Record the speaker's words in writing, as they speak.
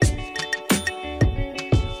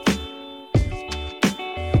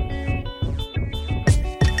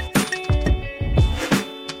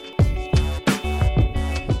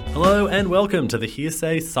and welcome to the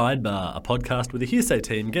Hearsay Sidebar, a podcast where the Hearsay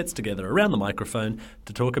team gets together around the microphone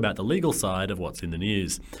to talk about the legal side of what's in the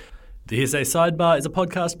news. The Hearsay Sidebar is a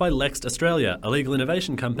podcast by Lext Australia, a legal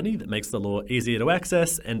innovation company that makes the law easier to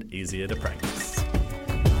access and easier to practice.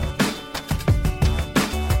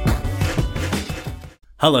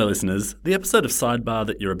 Hello listeners, the episode of Sidebar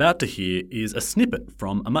that you're about to hear is a snippet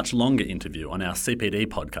from a much longer interview on our CPD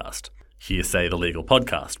podcast, Hearsay the Legal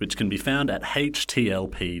Podcast, which can be found at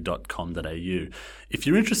htlp.com.au. If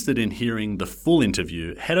you're interested in hearing the full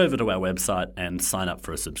interview, head over to our website and sign up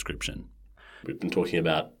for a subscription. We've been talking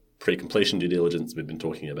about pre-completion due diligence, we've been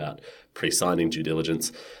talking about pre-signing due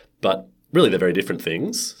diligence, but really they're very different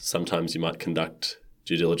things. Sometimes you might conduct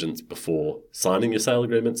due diligence before signing your sale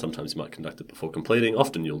agreement. Sometimes you might conduct it before completing.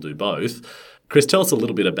 Often you'll do both. Chris, tell us a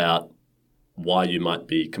little bit about why you might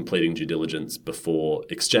be completing due diligence before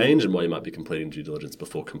exchange and why you might be completing due diligence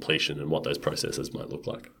before completion and what those processes might look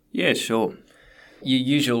like. Yeah, sure. Your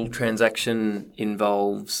usual transaction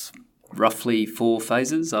involves roughly 4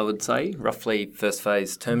 phases, I would say. Roughly first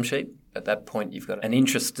phase, term sheet. At that point, you've got an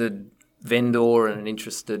interested vendor and an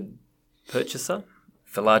interested purchaser.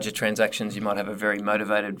 For larger transactions, you might have a very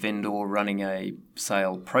motivated vendor running a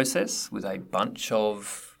sale process with a bunch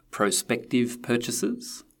of prospective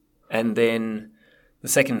purchasers. And then the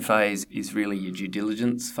second phase is really your due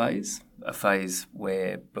diligence phase, a phase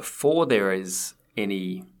where before there is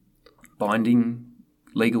any binding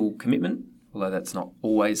legal commitment, although that's not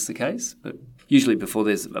always the case, but usually before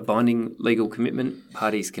there's a binding legal commitment,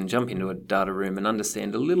 parties can jump into a data room and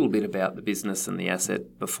understand a little bit about the business and the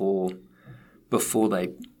asset before they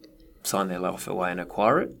sign their life away and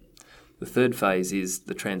acquire it. The third phase is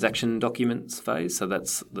the transaction documents phase, so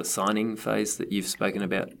that's the signing phase that you've spoken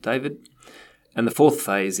about, David. And the fourth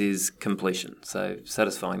phase is completion, so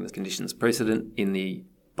satisfying the conditions precedent in the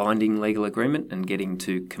binding legal agreement and getting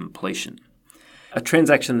to completion. A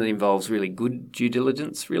transaction that involves really good due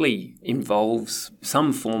diligence really involves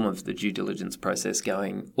some form of the due diligence process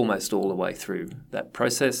going almost all the way through that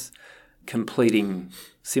process. Completing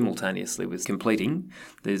simultaneously with completing,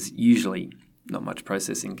 there's usually not much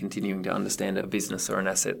process in continuing to understand a business or an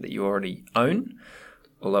asset that you already own,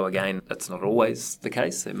 although again, that's not always the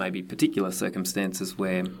case. There may be particular circumstances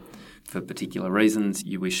where, for particular reasons,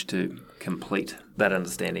 you wish to complete that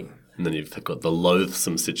understanding. And then you've got the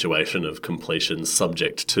loathsome situation of completion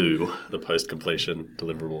subject to the post-completion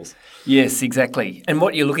deliverables. Yes, exactly. And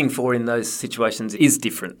what you're looking for in those situations is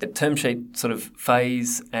different. The term sheet sort of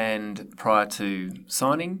phase and prior to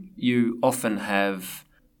signing, you often have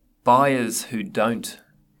buyers who don't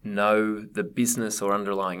know the business or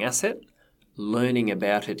underlying asset learning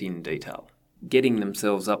about it in detail, getting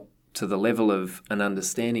themselves up to the level of an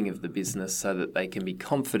understanding of the business so that they can be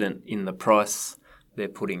confident in the price they're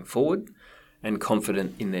putting forward and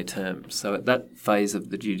confident in their terms. So at that phase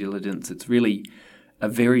of the due diligence, it's really a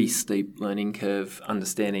very steep learning curve,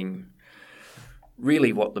 understanding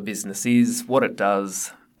really what the business is, what it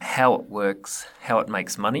does, how it works, how it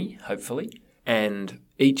makes money, hopefully. And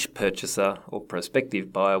each purchaser or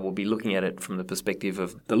prospective buyer will be looking at it from the perspective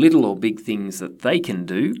of the little or big things that they can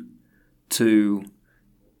do to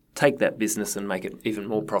take that business and make it even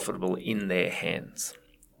more profitable in their hands.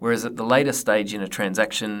 Whereas at the later stage in a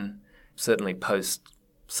transaction, certainly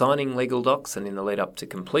post-signing legal docs and in the lead up to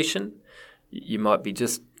completion, you might be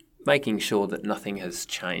just making sure that nothing has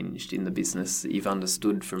changed in the business that you've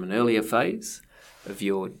understood from an earlier phase of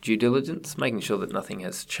your due diligence, making sure that nothing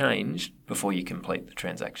has changed before you complete the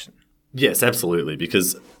transaction. Yes, absolutely,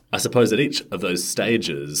 because I suppose at each of those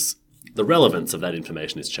stages, the relevance of that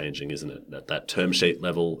information is changing, isn't it? At that term sheet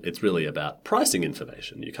level, it's really about pricing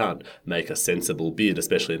information. You can't make a sensible bid,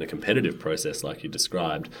 especially in a competitive process like you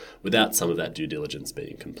described, without some of that due diligence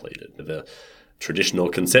being completed. The traditional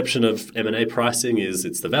conception of M&A pricing is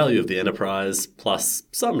it's the value of the enterprise plus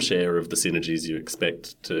some share of the synergies you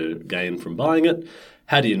expect to gain from buying it.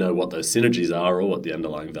 How do you know what those synergies are or what the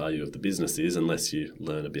underlying value of the business is unless you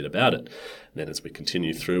learn a bit about it? And then as we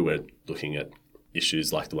continue through, we're looking at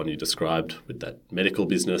issues like the one you described with that medical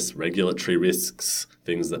business, regulatory risks,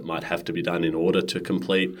 things that might have to be done in order to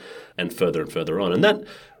complete, and further on. And that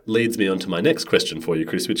leads me on to my next question for you,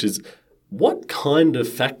 Chris, which is what kind of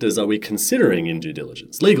factors are we considering in due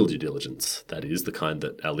diligence? Legal due diligence, that is, the kind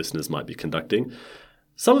that our listeners might be conducting.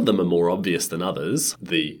 Some of them are more obvious than others.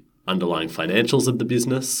 The underlying financials of the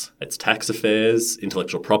business, its tax affairs,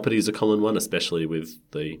 intellectual property is a common one, especially with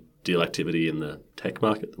the deal activity in the tech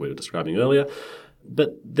market that we were describing earlier.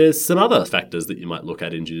 But there's some other factors that you might look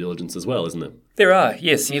at in due diligence as well, isn't there? There are,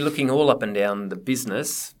 yes. You're looking all up and down the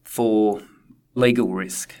business for legal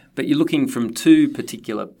risk, But you're looking from two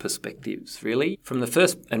particular perspectives, really. From the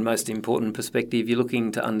first and most important perspective, you're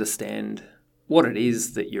looking to understand what it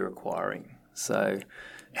is that you're acquiring. So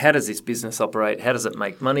how does this business operate? How does it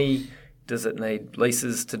make money? Does it need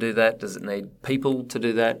leases to do that? Does it need people to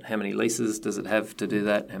do that? How many leases does it have to do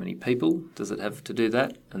that? How many people does it have to do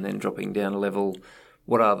that? And then dropping down a level,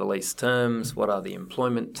 what are the lease terms? What are the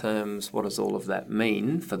employment terms? What does all of that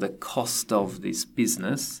mean for the cost of this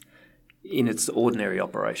business in its ordinary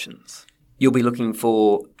operations? You'll be looking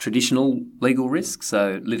for traditional legal risk,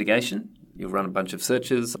 so litigation. You'll run a bunch of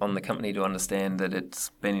searches on the company to understand that it's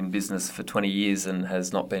been in business for 20 years and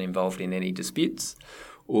has not been involved in any disputes,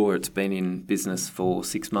 or it's been in business for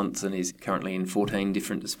 6 months and is currently in 14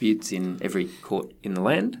 different disputes in every court in the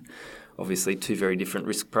land. Obviously, two very different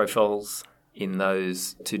risk profiles in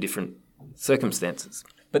those two different circumstances.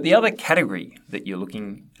 But the other category that you're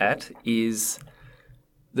looking at is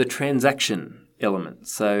the transaction element.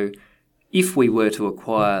 So if we were to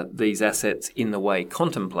acquire these assets in the way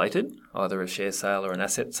contemplated, either a share sale or an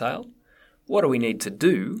asset sale, what do we need to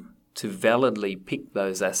do to validly pick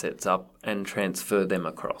those assets up and transfer them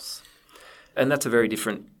across? And that's a very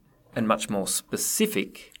different and much more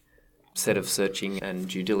specific set of searching and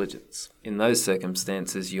due diligence. In those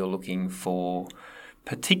circumstances, you're looking for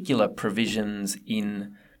particular provisions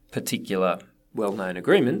in particular well-known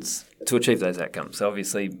agreements to achieve those outcomes. So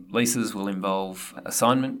obviously, leases will involve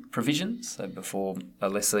assignment provisions. So before a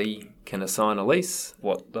lessee can assign a lease,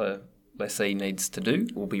 what the lessee needs to do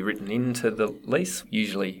will be written into the lease,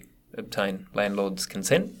 usually obtain landlord's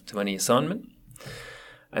consent to any assignment.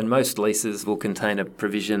 And most leases will contain a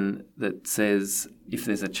provision that says if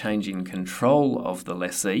there's a change in control of the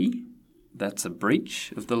lessee, that's a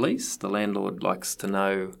breach of the lease. The landlord likes to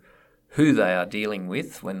know who they are dealing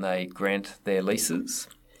with when they grant their leases.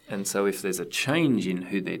 And so if there's a change in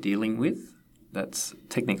who they're dealing with, that's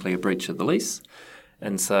technically a breach of the lease.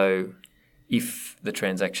 And so if the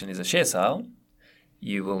transaction is a share sale,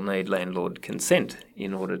 you will need landlord consent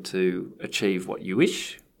in order to achieve what you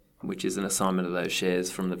wish, which is an assignment of those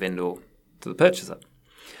shares from the vendor to the purchaser.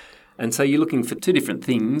 And so you're looking for two different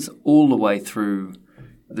things all the way through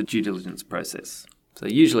the due diligence process. So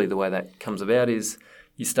usually the way that comes about is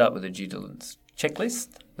you start with a due diligence checklist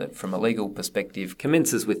that from a legal perspective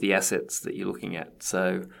commences with the assets that you're looking at.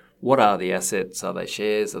 So what are the assets? Are they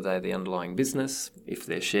shares? Are they the underlying business? If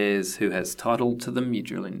they're shares, who has title to them? You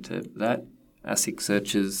drill into that. ASIC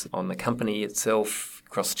searches on the company itself,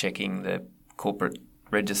 cross-checking the corporate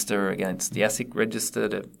register against the ASIC register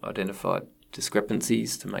to identify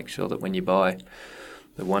discrepancies to make sure that when you buy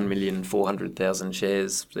the 1,400,000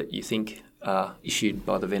 shares that you think are issued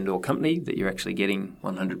by the vendor company, that you're actually getting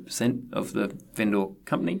 100% of the vendor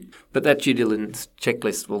company. But that due diligence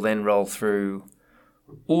checklist will then roll through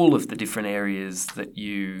all of the different areas that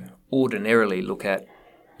you ordinarily look at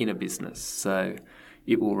in a business. So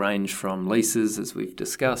it will range from leases, as we've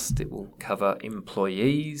discussed. It will cover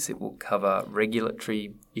employees. It will cover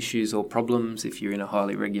regulatory issues or problems if you're in a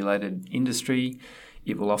highly regulated industry.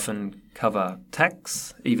 It will often cover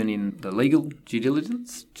tax, even in the legal due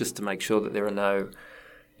diligence, just to make sure that there are no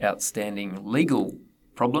outstanding legal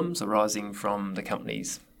problems arising from the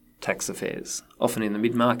company's tax affairs. Often in the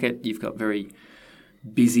mid-market, you've got very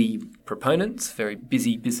busy proponents, very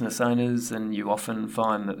busy business owners, and you often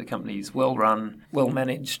find that the company is well run, well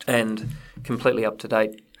managed, and completely up to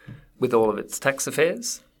date with all of its tax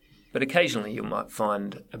affairs. But occasionally you might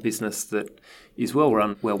find a business that is well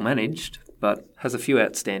run, well managed, but has a few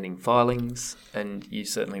outstanding filings, and you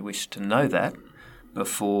certainly wish to know that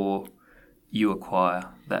before you acquire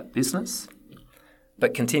that business.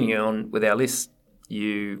 But continuing on with our list,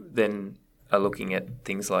 you then are looking at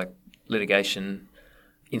things like litigation.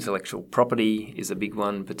 Intellectual property is a big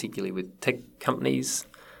one, particularly with tech companies.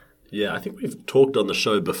 Yeah, I think we've talked on the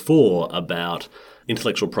show before about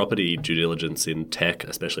intellectual property due diligence in tech,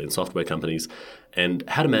 especially in software companies, and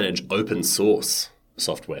how to manage open source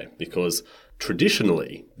software, because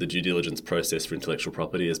traditionally the due diligence process for intellectual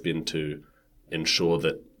property has been to ensure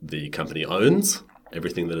that the company owns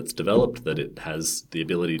everything that it's developed, that it has the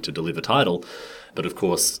ability to deliver title. But of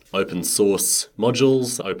course, open source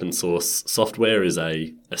modules, open source software is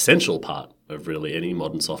an essential part of really any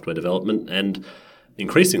modern software development. And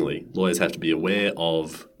increasingly, lawyers have to be aware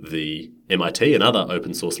of the MIT and other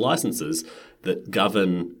open source licenses that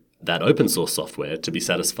govern that open source software to be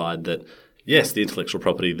satisfied that, yes, the intellectual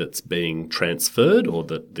property that's being transferred or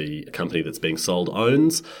that the company that's being sold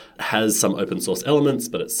owns has some open source elements,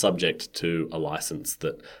 but it's subject to a license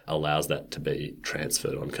that allows that to be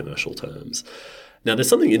transferred on commercial terms. Now, there's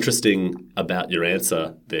something interesting about your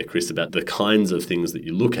answer there, Chris, about the kinds of things that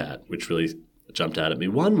you look at, which really jumped out at me.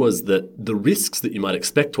 One was that the risks that you might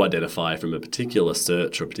expect to identify from a particular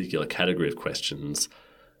search or a particular category of questions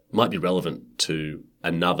might be relevant to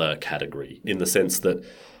another category, in the sense that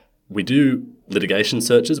we do litigation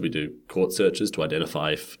searches, we do court searches to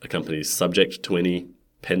identify if a company is subject to any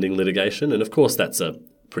pending litigation. And of course, that's a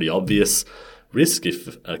pretty obvious risk.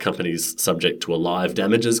 If a company is subject to a live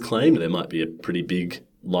damages claim, there might be a pretty big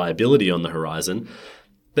liability on the horizon.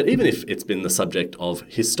 But even if it's been the subject of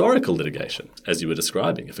historical litigation, as you were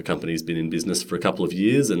describing, if a company's been in business for a couple of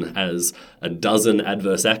years and has a dozen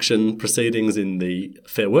adverse action proceedings in the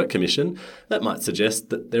Fair Work Commission, that might suggest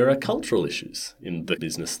that there are cultural issues in the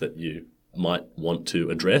business that you might want to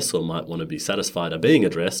address or might want to be satisfied are being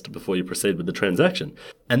addressed before you proceed with the transaction.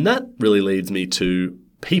 And that really leads me to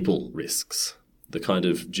people risks, the kind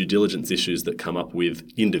of due diligence issues that come up with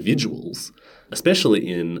individuals, especially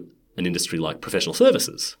in an industry like professional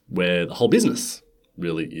services, where the whole business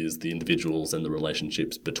really is the individuals and the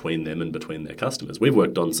relationships between them and between their customers. We've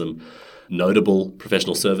worked on some notable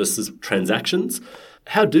professional services transactions.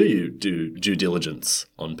 How do you do due diligence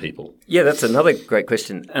on people? Yeah, that's another great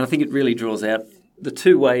question. And I think it really draws out the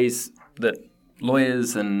two ways that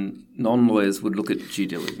lawyers and non-lawyers would look at due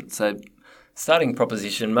diligence. So, starting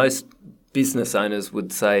proposition, most business owners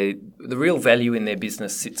would say the real value in their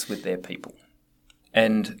business sits with their people.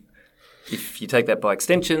 And if you take that by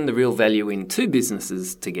extension, the real value in two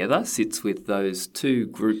businesses together sits with those two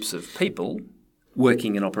groups of people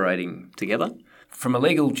working and operating together. From a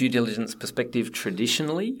legal due diligence perspective,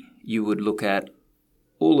 traditionally, you would look at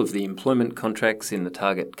all of the employment contracts in the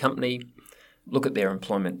target company, look at their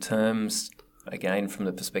employment terms, again, from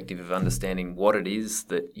the perspective of understanding what it is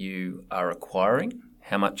that you are acquiring,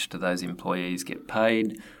 how much do those employees get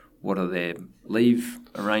paid, what are their leave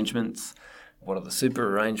arrangements, what are the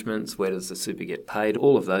super arrangements, where does the super get paid,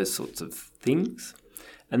 all of those sorts of things.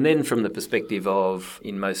 And then from the perspective of,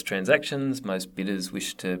 in most transactions, most bidders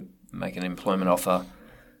wish to make an employment offer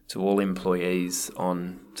to all employees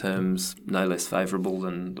on terms no less favourable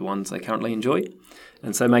than the ones they currently enjoy.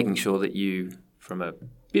 And so making sure that you, from a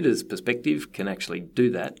bidder's perspective, can actually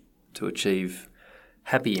do that to achieve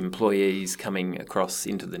happy employees coming across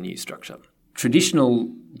into the new structure.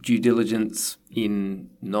 Traditional due diligence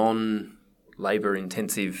in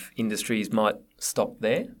non-labour-intensive industries might stop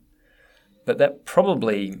there, but that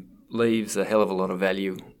probably leaves a hell of a lot of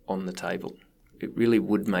value on the table. It really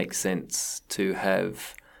would make sense to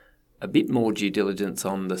have a bit more due diligence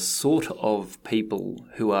on the sort of people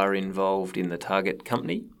who are involved in the target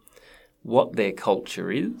company, what their culture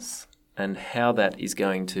is, and how that is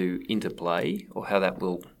going to interplay, or how that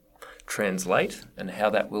will translate, and how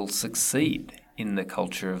that will succeed in the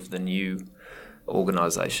culture of the new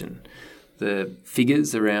organisation. The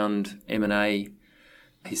figures around M&A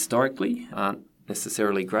historically aren't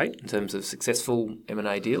necessarily great in terms of successful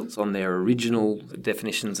M&A deals. On their original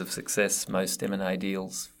definitions of success, most M&A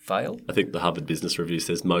deals fail. I think the Harvard Business Review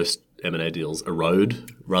says most M&A deals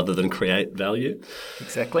erode rather than create value.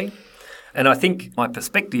 Exactly. And I think my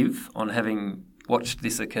perspective on having watched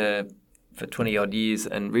this occur for 20-odd years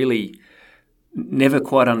and really never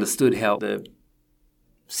quite understood how the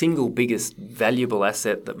single biggest valuable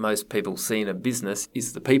asset that most people see in a business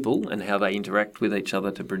is the people and how they interact with each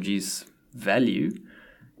other to produce value,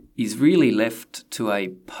 is really left to a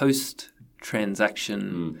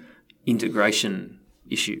post-transaction integration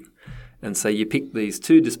issue. And so you pick these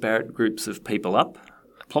two disparate groups of people up,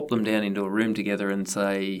 plop them down into a room together and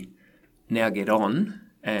say, now get on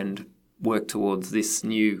and work towards this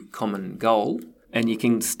new common goal. And you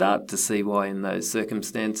can start to see why in those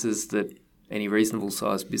circumstances that any reasonable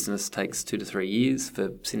sized business takes 2 to 3 years for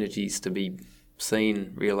synergies to be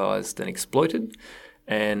seen, realised and exploited.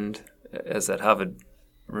 And as that Harvard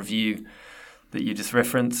review that you just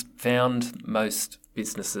referenced found, most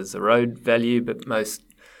businesses erode value, but most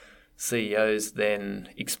CEOs then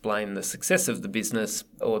explain the success of the business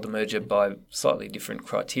or the merger by slightly different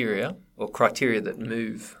criteria, or criteria that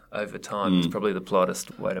move over time is probably the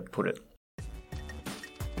politest way to put it.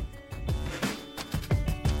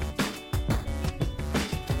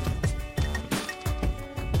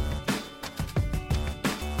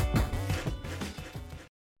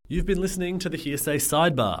 You've been listening to the Hearsay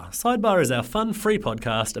Sidebar. Sidebar is our fun, free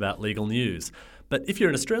podcast about legal news. But if you're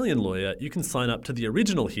an Australian lawyer, you can sign up to the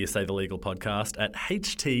original Hearsay the Legal podcast at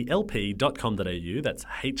htlp.com.au, that's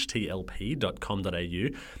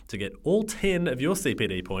htlp.com.au, to get all 10 of your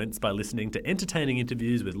CPD points by listening to entertaining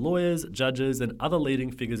interviews with lawyers, judges and other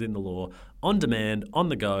leading figures in the law, on demand, on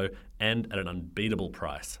the go, and at an unbeatable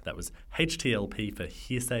price. That was HTLP for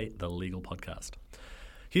Hearsay the Legal podcast.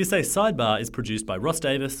 Hearsay Sidebar is produced by Ross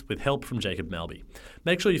Davis with help from Jacob Malby.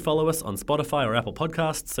 Make sure you follow us on Spotify or Apple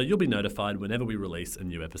Podcasts so you'll be notified whenever we release a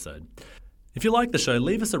new episode. If you like the show,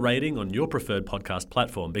 leave us a rating on your preferred podcast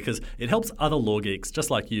platform because it helps other law geeks just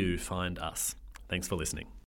like you find us. Thanks for listening.